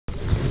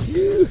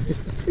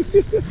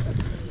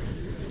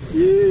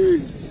Yeah.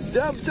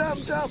 Jump, jump,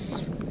 jump.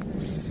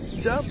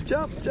 Jump,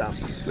 jump, jump.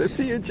 Let's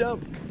see you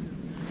jump.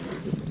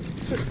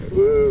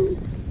 Woo.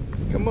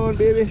 Come on,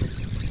 baby.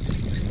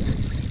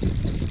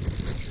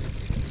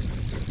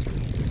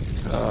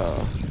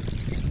 Oh.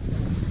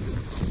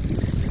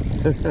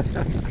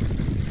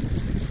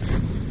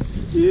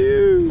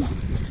 You.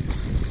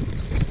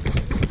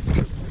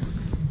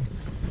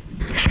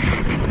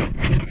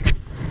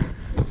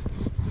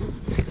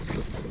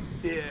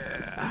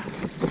 Yeah.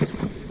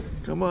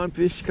 Come on,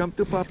 fish, come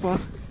to Papa.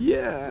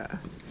 Yeah.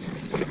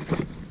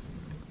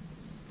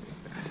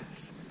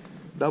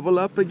 Double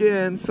up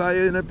again,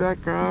 Saya in the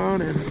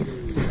background, and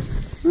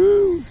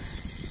woo.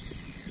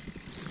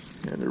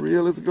 And the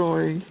reel is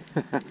going.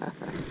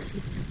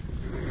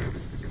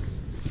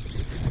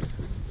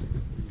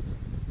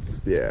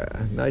 Yeah,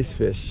 nice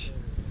fish.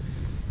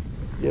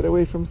 Get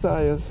away from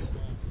Saya's.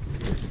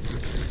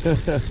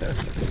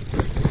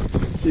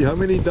 See how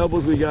many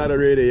doubles we got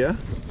already, yeah?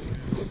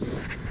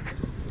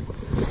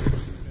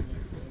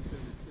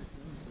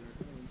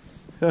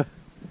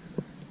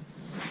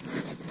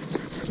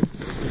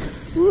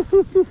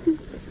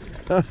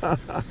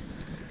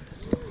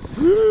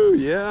 Woo,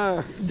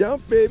 yeah.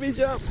 Jump, baby,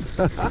 jump.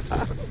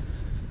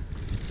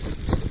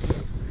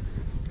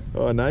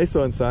 Oh, nice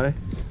one, Sai.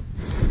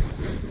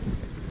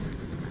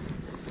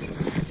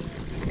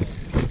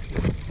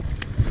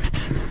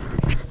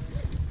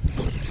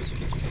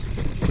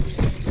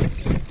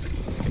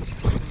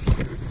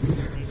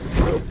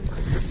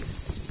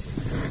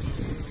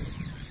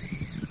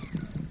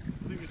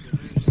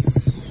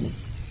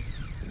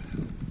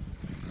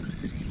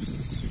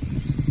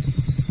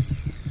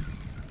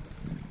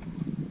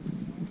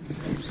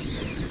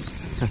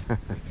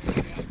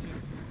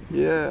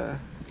 Yeah.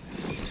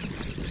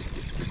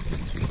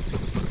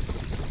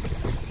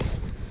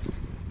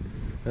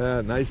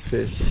 Nice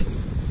fish.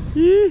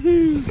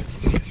 Yee-hoo.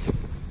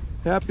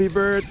 Happy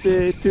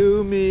birthday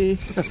to me.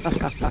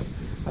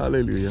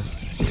 Hallelujah.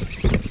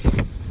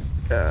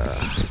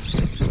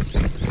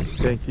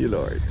 Thank you,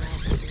 Lord.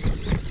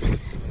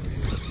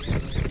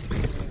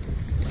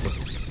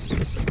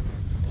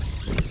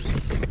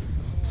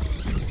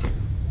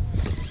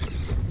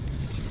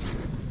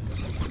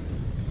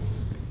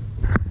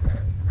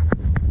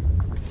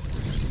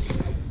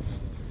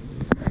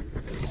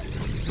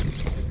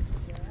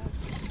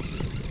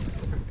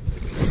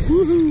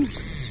 Woohoo!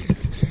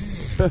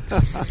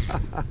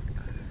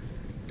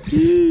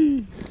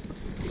 Yee!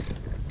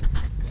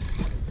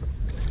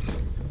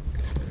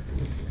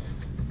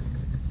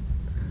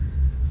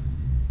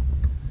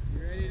 You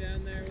ready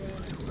down there, Will?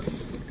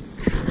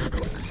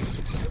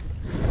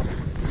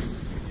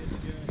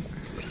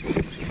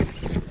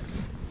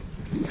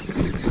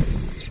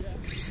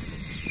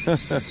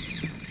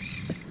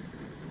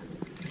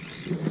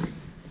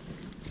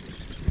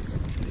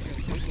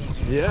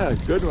 Yeah,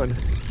 good one.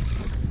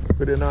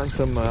 Putting on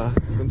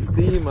some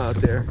steam out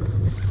there.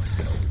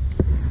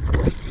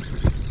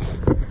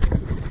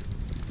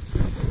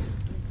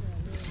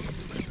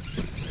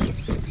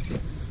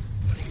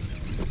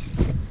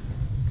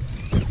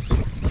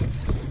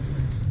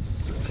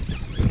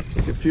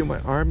 I can feel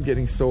my arm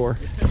getting sore.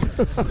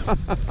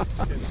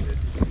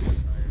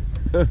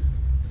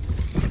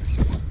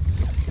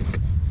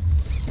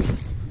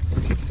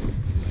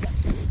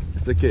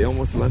 It's okay,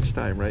 almost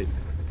lunchtime, right?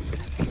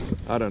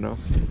 I don't know.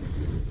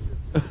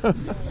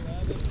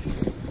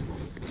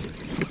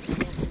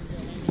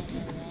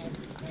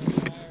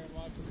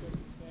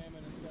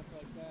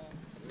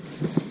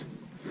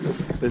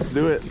 Let's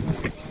do it.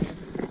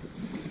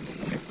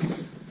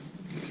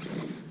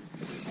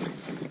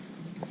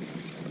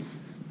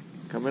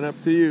 Coming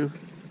up to you.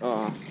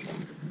 Oh.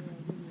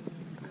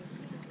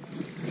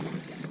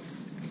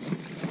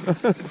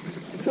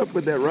 What's up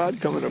with that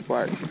rod coming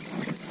apart?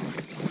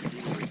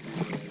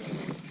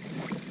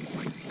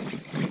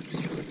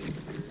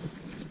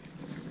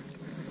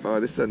 Oh,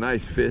 this is a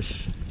nice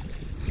fish.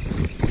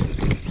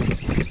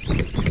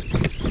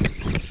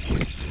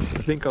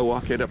 I think I'll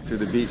walk it up to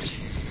the beach.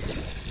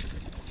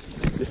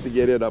 Just to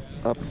get it up,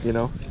 you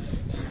know.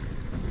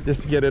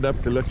 Just to get it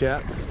up to look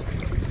at.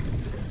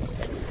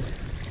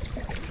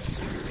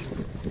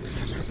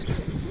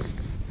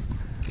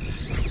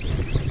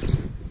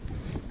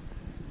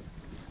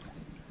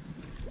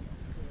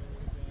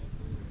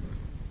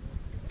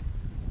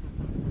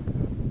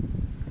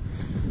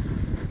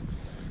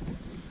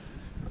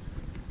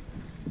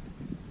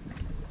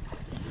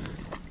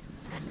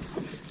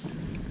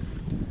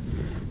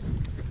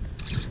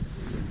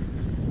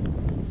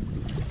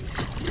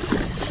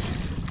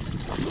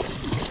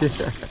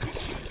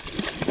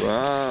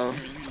 Wow.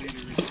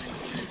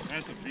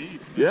 That's a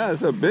beast. Man. Yeah,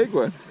 it's a big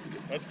one.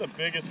 That's the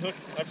biggest hook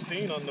I've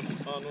seen on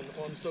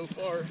so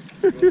far.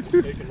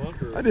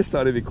 I just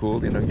thought it'd be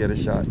cool, you know, get a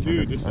shot.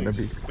 Dude, this on the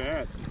thing's beach.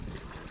 fat.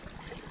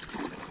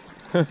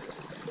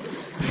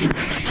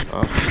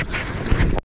 Oh.